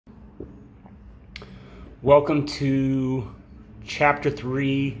Welcome to Chapter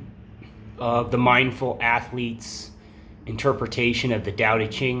 3 of the Mindful Athlete's interpretation of the Tao Te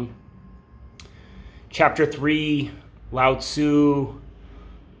Ching. Chapter 3, Lao Tzu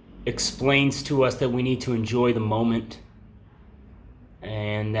explains to us that we need to enjoy the moment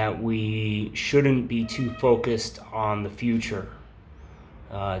and that we shouldn't be too focused on the future.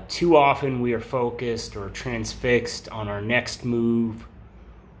 Too often we are focused or transfixed on our next move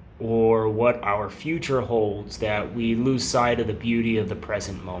or what our future holds, that we lose sight of the beauty of the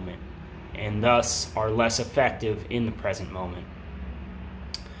present moment and thus are less effective in the present moment.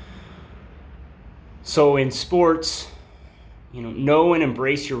 So in sports, know and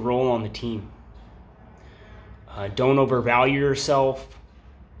embrace your role on the team. Don't overvalue yourself.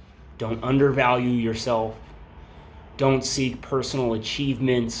 Don't undervalue yourself. Don't seek personal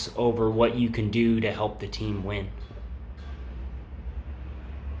achievements over what you can do to help the team win.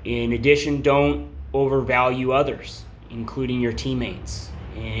 In addition, don't overvalue others, including your teammates.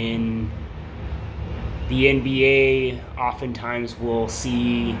 In the NBA, oftentimes we'll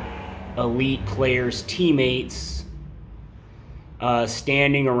see elite players' teammates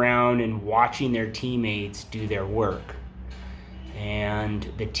standing around and watching their teammates do their work.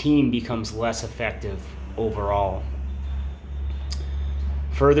 And the team becomes less effective overall.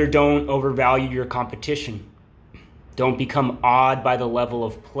 Further, don't overvalue your competition. Don't become awed by the level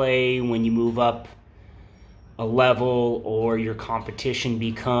of play when you move up a level or your competition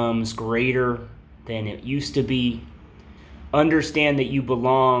becomes greater than it used to be. Understand that you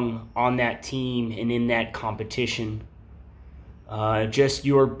belong on that team and in that competition. Just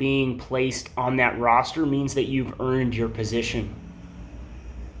your being placed on that roster means that you've earned your position.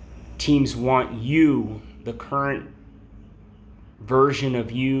 Teams want you, the current version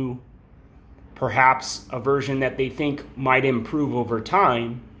of you, perhaps a version that they think might improve over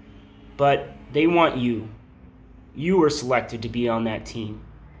time, but they want you. You were selected to be on that team.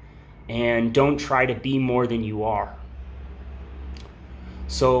 And don't try to be more than you are.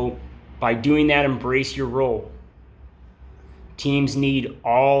 So by doing that, embrace your role. Teams need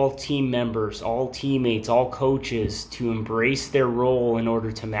all team members, all teammates, all coaches to embrace their role in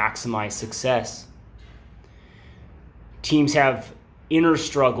order to maximize success. Teams have inner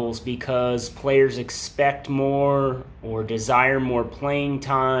struggles because players expect more or desire more playing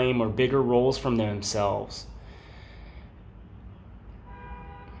time or bigger roles from themselves.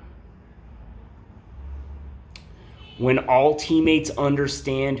 When all teammates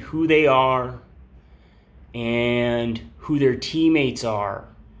understand who they are and who their teammates are,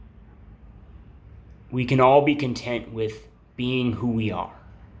 we can all be content with being who we are.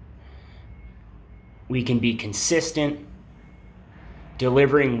 We can be consistent,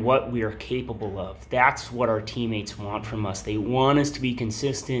 delivering what we are capable of. That's what our teammates want from us. They want us to be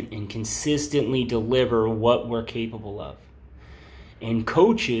consistent and consistently deliver what we're capable of. And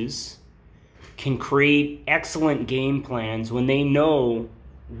coaches can create excellent game plans when they know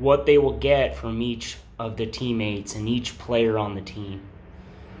what they will get from each of the teammates and each player on the team.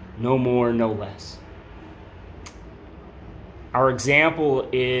 No more, no less. Our example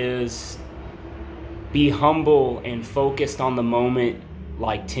is be humble and focused on the moment,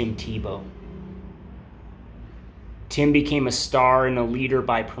 like Tim Tebow. Tim became a star and a leader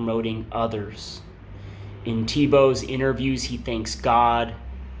by promoting others. In Tebow's interviews, he thanks God,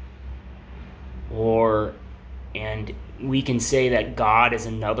 and we can say that God is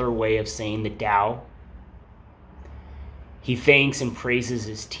another way of saying the Tao. He thanks and praises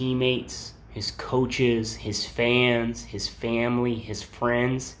his teammates, his coaches, his fans, his family, his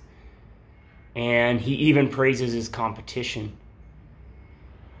friends, and he even praises his competition.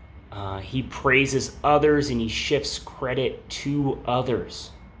 He praises others and he shifts credit to others.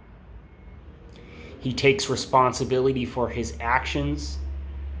 He takes responsibility for his actions,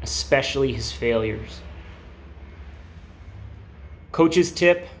 especially his failures. Coach's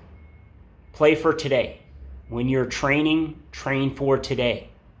tip: play for today. When you're training, train for today.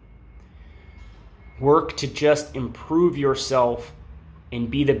 Work to just improve yourself and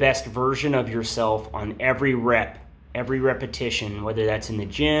be the best version of yourself on every rep, every repetition, whether that's in the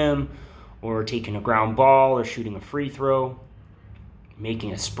gym or taking a ground ball or shooting a free throw,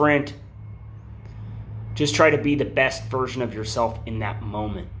 making a sprint. Just try to be the best version of yourself in that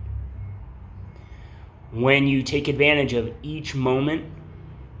moment. When you take advantage of each moment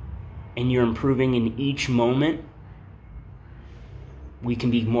and you're improving in each moment, we can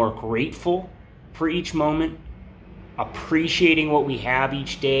be more grateful for each moment, appreciating what we have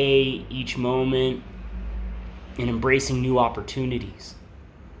each day, each moment, and embracing new opportunities.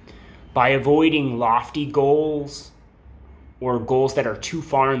 By avoiding lofty goals or goals that are too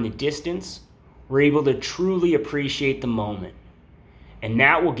far in the distance, we're able to truly appreciate the moment. And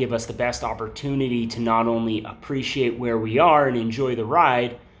that will give us the best opportunity to not only appreciate where we are and enjoy the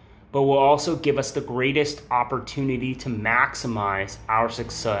ride, but will also give us the greatest opportunity to maximize our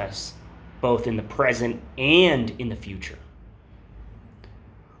success, both in the present and in the future.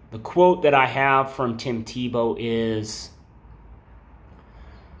 The quote that I have from Tim Tebow is,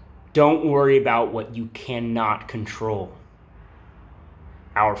 "Don't worry about what you cannot control.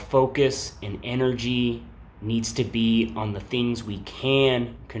 Our focus and energy needs to be on the things we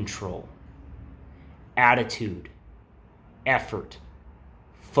can control. Attitude, effort,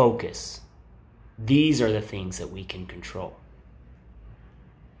 focus. These are the things that we can control."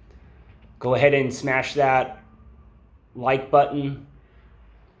 Go ahead and smash that like button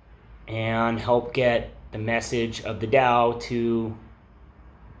and help get the message of the Tao to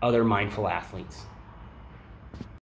other mindful athletes.